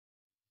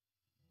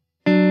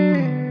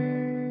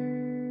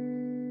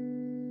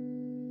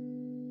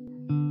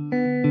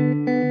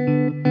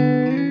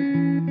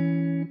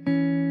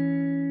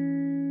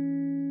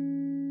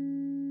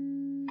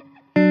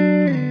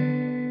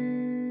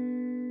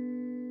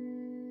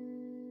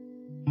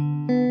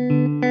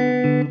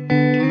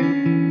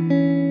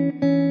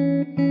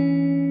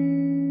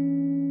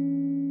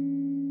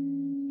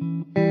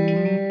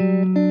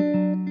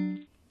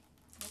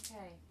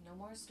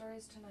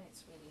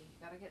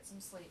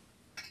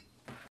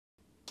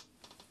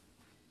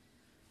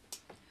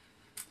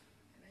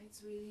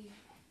sweetie.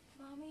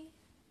 Mommy?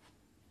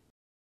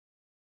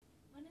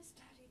 When is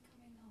Daddy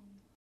coming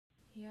home?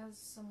 He has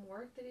some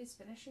work that he's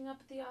finishing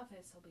up at the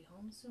office. He'll be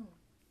home soon.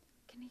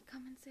 Can he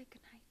come and say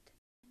goodnight?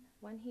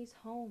 When he's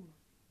home,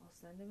 I'll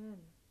send him in.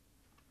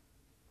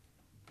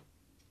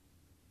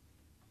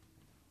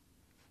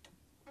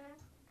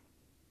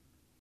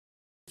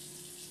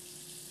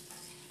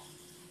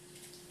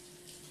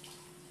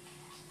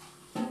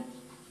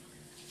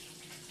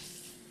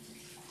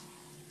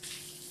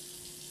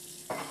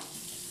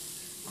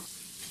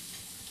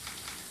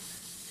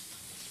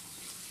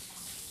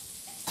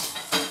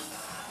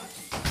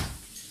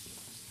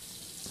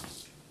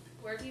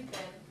 Where have you been?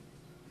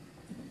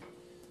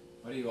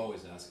 Why do you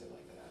always ask it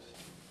like that?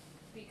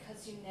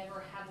 Because you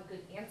never have a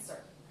good answer.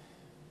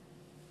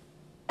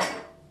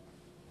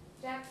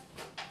 Jack,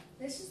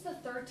 this is the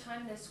third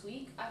time this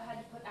week I've had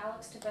to put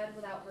Alex to bed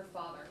without her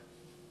father.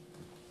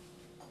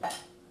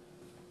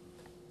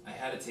 I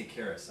had to take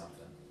care of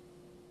something.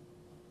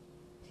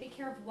 Take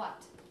care of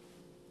what?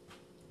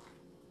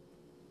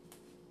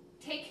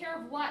 Take care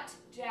of what,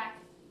 Jack?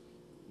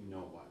 You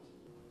know what?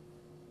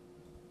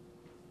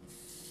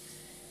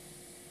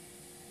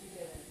 You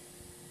didn't.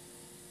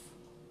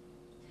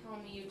 Tell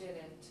me you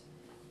didn't.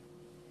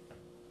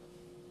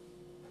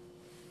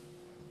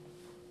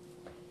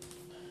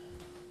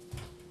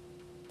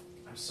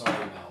 I'm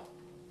sorry, Mel.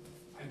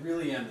 I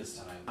really am this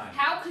time.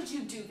 How could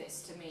you do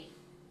this to me?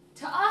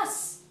 To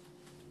us?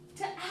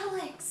 To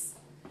Alex?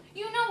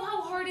 You know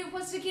how hard it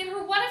was to get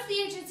her. What if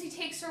the agency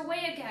takes her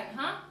away again,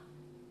 huh?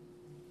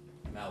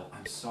 Mel,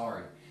 I'm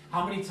sorry.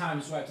 How many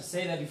times do I have to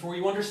say that before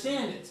you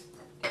understand it?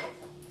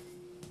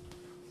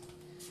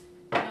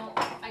 You know,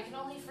 I can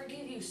only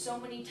forgive you so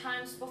many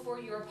times before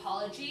your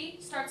apology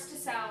starts to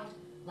sound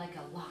like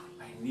a lie.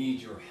 I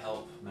need your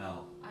help,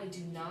 Mel. I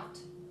do not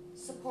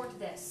support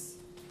this.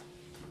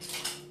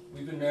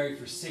 We've been married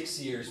for 6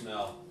 years,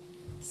 Mel.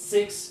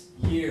 6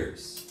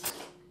 years.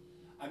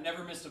 I've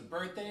never missed a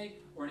birthday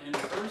or an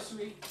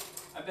anniversary.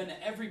 I've been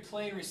to every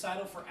play and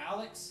recital for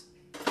Alex.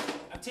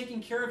 I've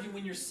taken care of you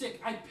when you're sick.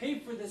 I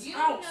paid for this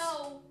house. You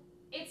know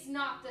it's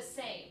not the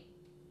same.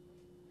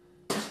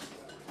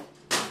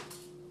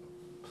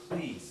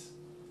 Please.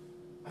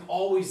 I'm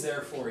always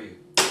there for you.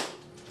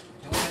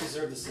 Don't I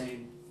deserve the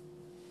same?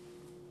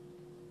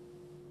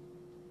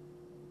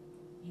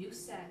 You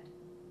said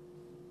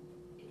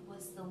it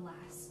was the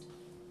last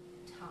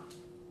time.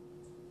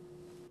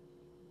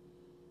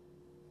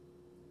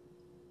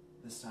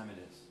 This time it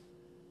is.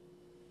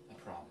 I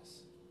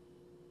promise.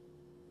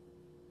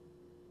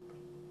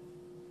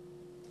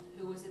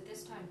 Who was it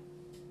this time?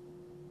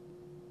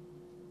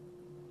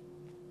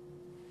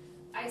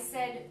 I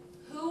said,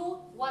 who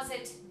was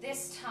it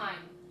this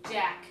time,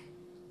 Jack?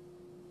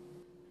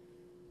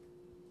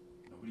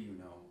 Nobody you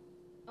know.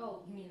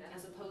 Oh, you mean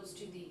as opposed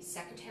to the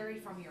secretary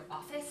from your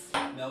office?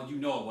 Mel, you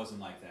know it wasn't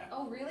like that.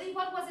 Oh, really?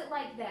 What was it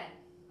like then?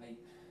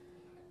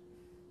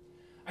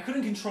 I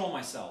couldn't control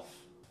myself.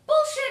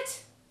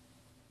 Bullshit!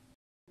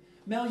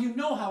 Mel, you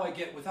know how I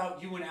get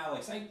without you and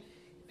Alex.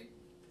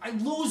 I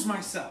lose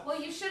myself.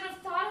 Well, you should have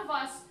thought of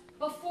us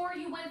before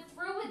you went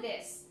through with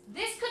this.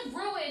 This could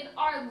ruin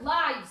our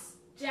lives,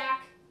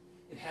 Jack.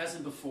 It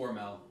hasn't before,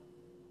 Mel.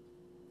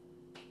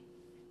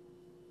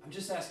 I'm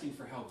just asking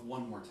for help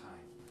one more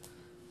time.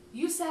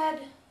 You said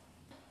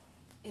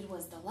it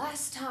was the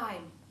last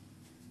time.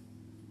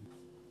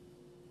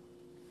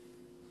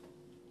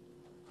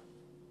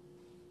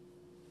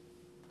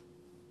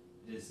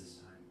 It is this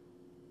time.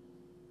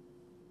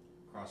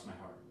 Cross my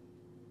heart.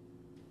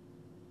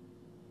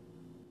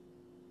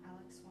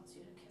 Alex wants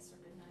you to kiss her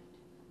goodnight.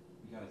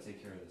 We gotta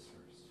take care of this first.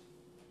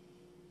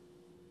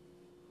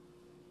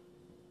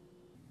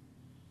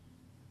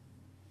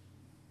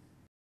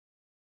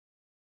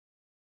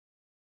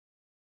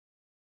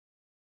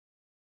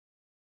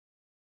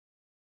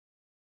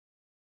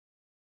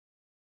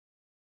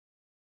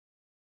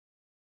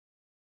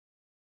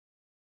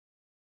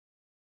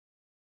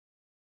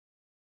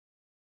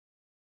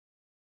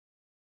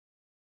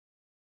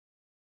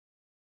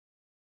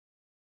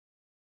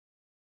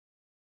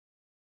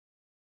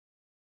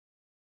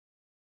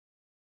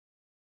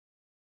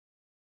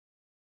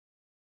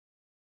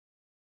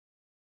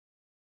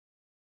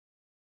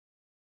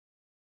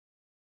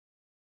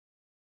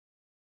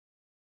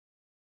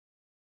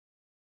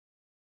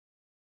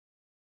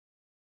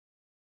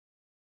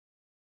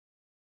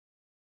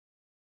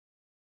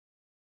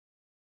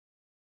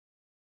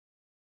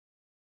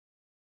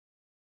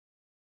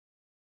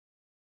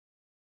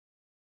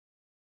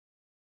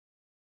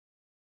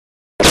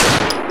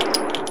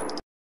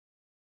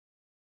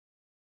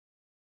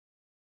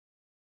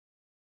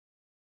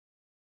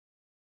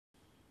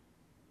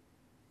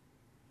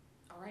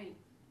 All right,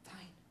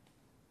 fine.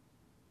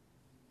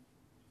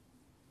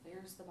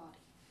 There's the body.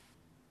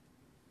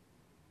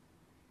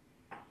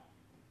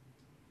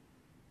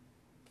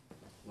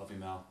 Love you,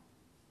 Mel.